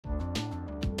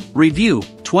Review: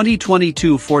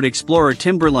 2022 Ford Explorer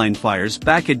Timberline fires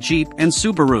back at Jeep and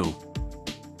Subaru.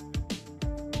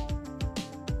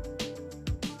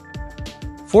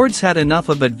 Ford's had enough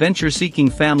of adventure-seeking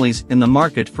families in the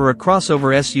market for a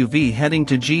crossover SUV heading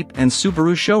to Jeep and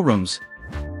Subaru showrooms.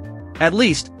 At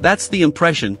least, that's the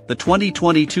impression the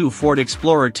 2022 Ford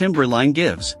Explorer Timberline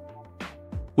gives.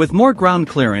 With more ground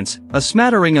clearance, a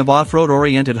smattering of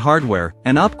off-road-oriented hardware,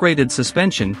 an upgraded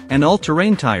suspension, and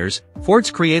all-terrain tires,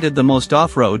 Ford's created the most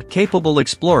off-road capable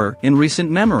Explorer in recent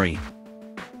memory.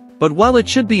 But while it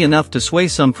should be enough to sway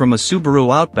some from a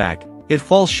Subaru Outback, it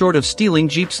falls short of stealing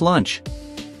Jeep's lunch.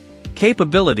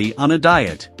 Capability on a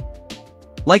diet.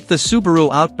 Like the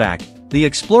Subaru Outback, the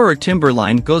Explorer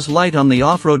Timberline goes light on the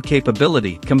off-road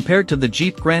capability compared to the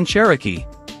Jeep Grand Cherokee.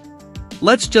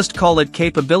 Let's just call it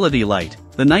capability light,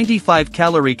 the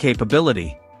 95-calorie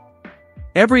capability.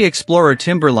 Every Explorer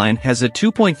Timberline has a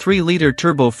 2.3-liter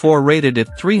turbo 4 rated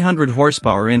at 300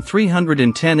 horsepower and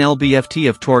 310 lb-ft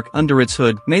of torque under its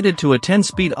hood, mated to a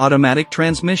 10-speed automatic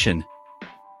transmission.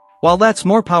 While that's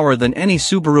more power than any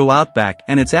Subaru Outback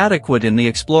and it's adequate in the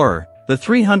Explorer, the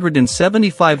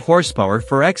 375 horsepower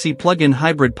for XE plug-in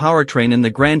hybrid powertrain in the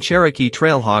Grand Cherokee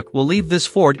Trailhawk will leave this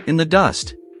Ford in the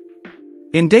dust.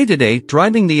 In day-to-day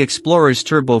driving, the Explorer's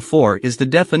Turbo 4 is the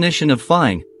definition of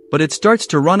fine, but it starts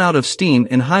to run out of steam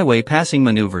in highway passing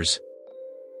maneuvers.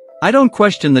 I don't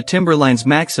question the Timberline's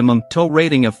maximum tow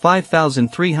rating of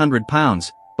 5,300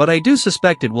 pounds, but I do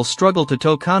suspect it will struggle to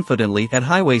tow confidently at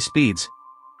highway speeds.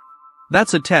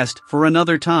 That's a test for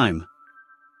another time.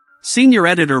 Senior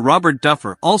editor Robert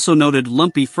Duffer also noted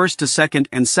lumpy first to second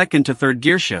and second to third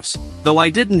gear shifts, though I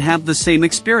didn't have the same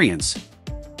experience.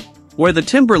 Where the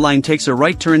Timberline takes a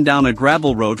right turn down a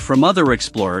gravel road from other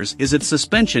Explorers is its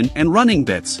suspension and running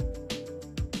bits.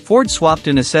 Ford swapped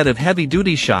in a set of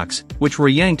heavy-duty shocks, which were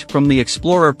yanked from the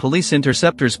Explorer Police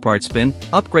Interceptor's parts bin,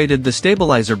 upgraded the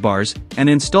stabilizer bars, and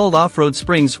installed off-road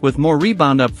springs with more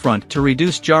rebound up front to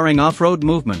reduce jarring off-road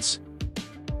movements.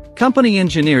 Company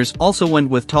engineers also went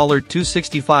with taller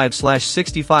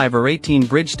 265/65 or 18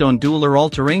 Bridgestone dual or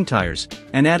all-terrain tires,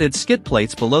 and added skid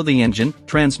plates below the engine,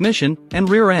 transmission, and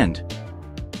rear end.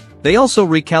 They also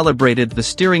recalibrated the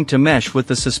steering to mesh with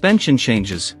the suspension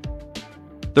changes.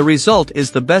 The result is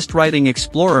the best riding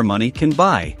Explorer money can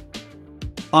buy.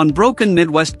 On broken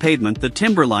Midwest pavement, the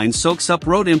Timberline soaks up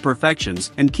road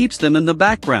imperfections and keeps them in the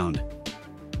background.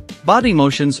 Body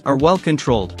motions are well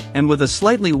controlled, and with a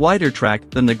slightly wider track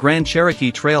than the Grand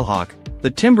Cherokee Trailhawk,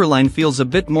 the Timberline feels a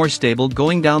bit more stable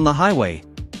going down the highway.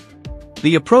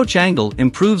 The approach angle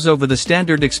improves over the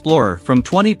standard Explorer from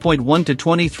 20.1 to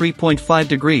 23.5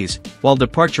 degrees, while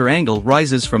departure angle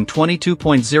rises from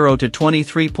 22.0 to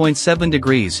 23.7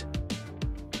 degrees.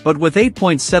 But with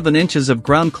 8.7 inches of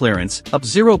ground clearance, up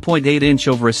 0.8 inch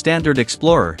over a standard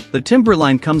Explorer, the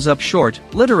Timberline comes up short,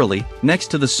 literally, next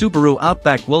to the Subaru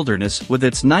Outback Wilderness with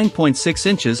its 9.6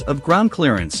 inches of ground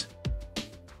clearance.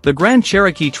 The Grand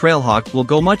Cherokee Trailhawk will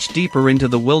go much deeper into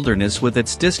the wilderness with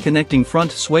its disconnecting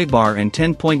front sway bar and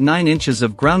 10.9 inches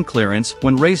of ground clearance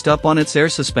when raised up on its air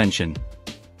suspension.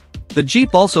 The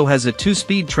Jeep also has a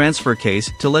 2-speed transfer case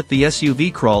to let the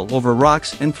SUV crawl over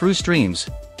rocks and through streams.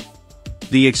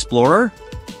 The Explorer?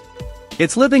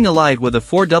 It's living a lie with a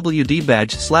 4WD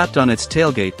badge slapped on its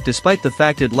tailgate, despite the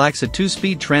fact it lacks a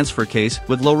 2-speed transfer case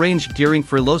with low-range gearing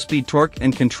for low-speed torque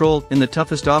and control in the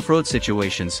toughest off-road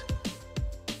situations.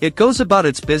 It goes about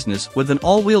its business with an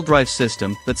all-wheel drive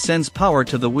system that sends power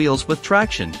to the wheels with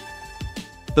traction.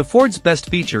 The Ford's best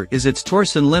feature is its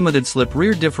Torsen limited slip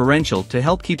rear differential to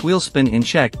help keep wheel spin in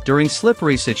check during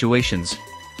slippery situations.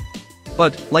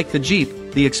 But, like the Jeep,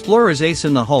 the Explorer's ace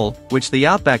in the hole, which the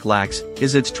Outback lacks,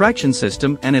 is its traction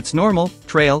system and its normal,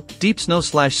 trail, deep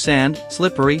snow/sand,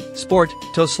 slippery, sport,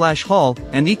 tow/haul,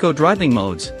 and eco driving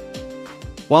modes.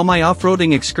 While my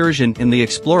off-roading excursion in the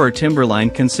Explorer Timberline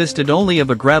consisted only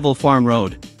of a gravel farm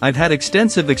road, I've had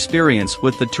extensive experience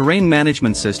with the terrain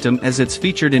management system, as it's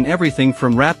featured in everything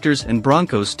from Raptors and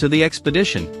Broncos to the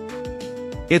Expedition.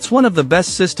 It's one of the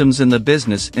best systems in the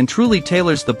business and truly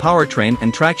tailors the powertrain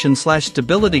and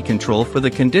traction/stability control for the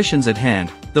conditions at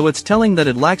hand, though it's telling that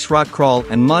it lacks rock crawl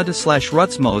and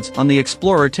mud/ruts modes on the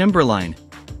Explorer Timberline.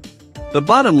 The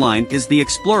bottom line is the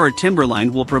Explorer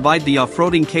Timberline will provide the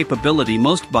off-roading capability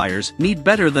most buyers need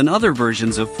better than other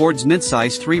versions of Ford's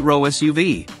midsize 3-row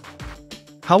SUV.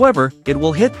 However, it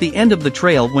will hit the end of the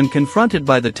trail when confronted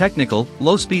by the technical,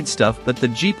 low-speed stuff that the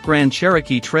Jeep Grand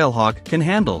Cherokee Trailhawk can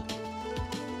handle.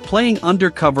 Playing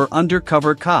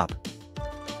undercover cop.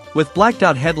 With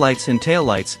blacked-out headlights and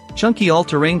taillights, chunky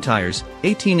all-terrain tires,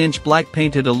 18-inch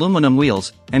black-painted aluminum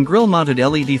wheels, and grille-mounted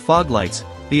LED fog lights,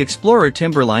 the Explorer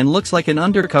Timberline looks like an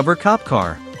undercover cop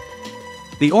car.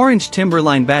 The orange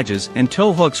Timberline badges and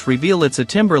tow hooks reveal it's a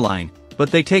Timberline,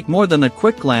 but they take more than a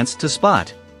quick glance to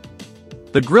spot.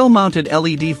 The grille-mounted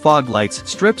LED fog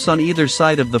lights strips on either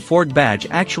side of the Ford badge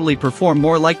actually perform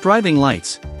more like driving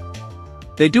lights.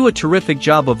 They do a terrific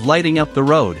job of lighting up the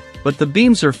road, but the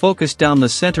beams are focused down the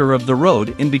center of the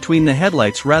road in between the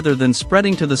headlights rather than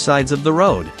spreading to the sides of the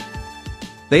road.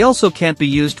 They also can't be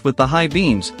used with the high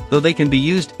beams, though they can be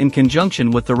used in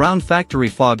conjunction with the round factory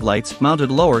fog lights mounted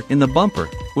lower in the bumper,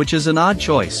 which is an odd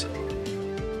choice.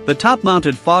 The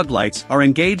top-mounted fog lights are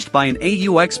engaged by an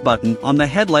AUX button on the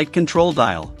headlight control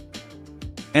dial.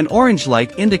 An orange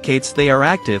light indicates they are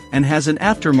active and has an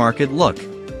aftermarket look.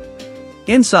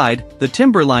 Inside, the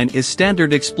Timberline is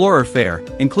standard Explorer fare,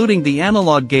 including the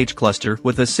analog gauge cluster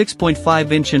with a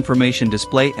 6.5-inch information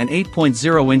display and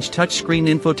 8.0-inch touchscreen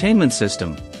infotainment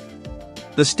system.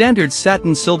 The standard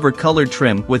satin silver colored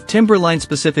trim with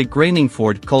Timberline-specific graining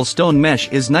Ford Coldstone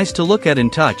mesh is nice to look at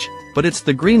and touch, but it's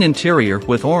the green interior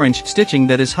with orange stitching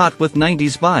that is hot with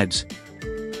 90s vibes.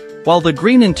 While the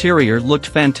green interior looked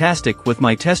fantastic with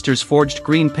my tester's forged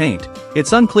green paint,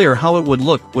 it's unclear how it would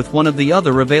look with one of the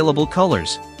other available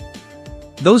colors.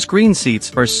 Those green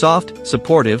seats are soft,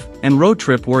 supportive, and road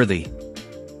trip worthy.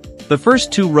 The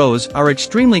first two rows are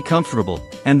extremely comfortable,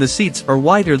 and the seats are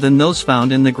wider than those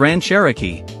found in the Grand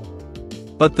Cherokee.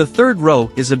 But the third row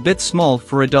is a bit small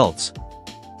for adults.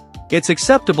 It's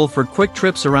acceptable for quick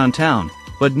trips around town,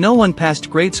 but no one past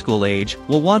grade school age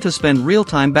will want to spend real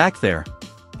time back there.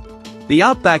 The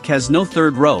Outback has no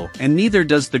third row, and neither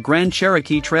does the Grand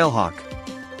Cherokee Trailhawk.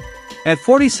 At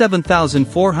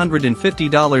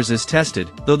 $47,450 as tested,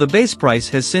 though the base price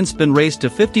has since been raised to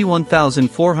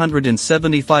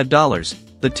 $51,475,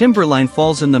 the Timberline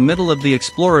falls in the middle of the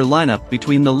Explorer lineup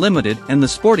between the limited and the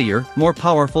sportier, more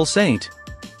powerful Saint.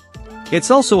 It's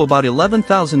also about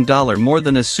 $11,000 more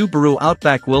than a Subaru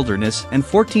Outback Wilderness and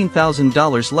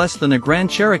 $14,000 less than a Grand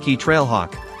Cherokee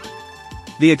Trailhawk.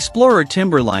 The Explorer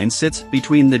Timberline sits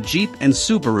between the Jeep and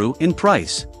Subaru in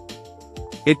price.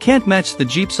 It can't match the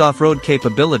Jeep's off-road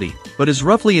capability, but is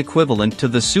roughly equivalent to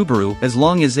the Subaru as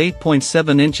long as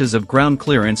 8.7 inches of ground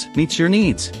clearance meets your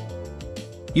needs.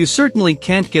 You certainly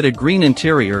can't get a green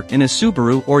interior in a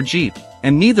Subaru or Jeep,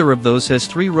 and neither of those has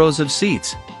 3 rows of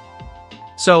seats.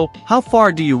 So, how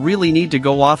far do you really need to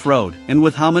go off-road, and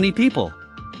with how many people?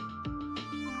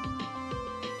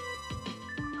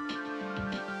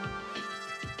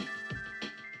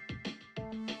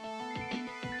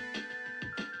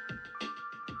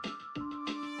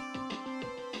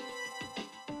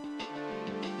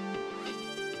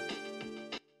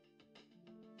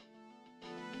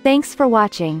 Thanks for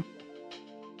watching.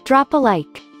 Drop a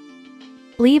like.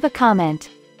 Leave a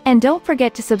comment. And don't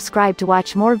forget to subscribe to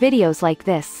watch more videos like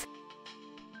this.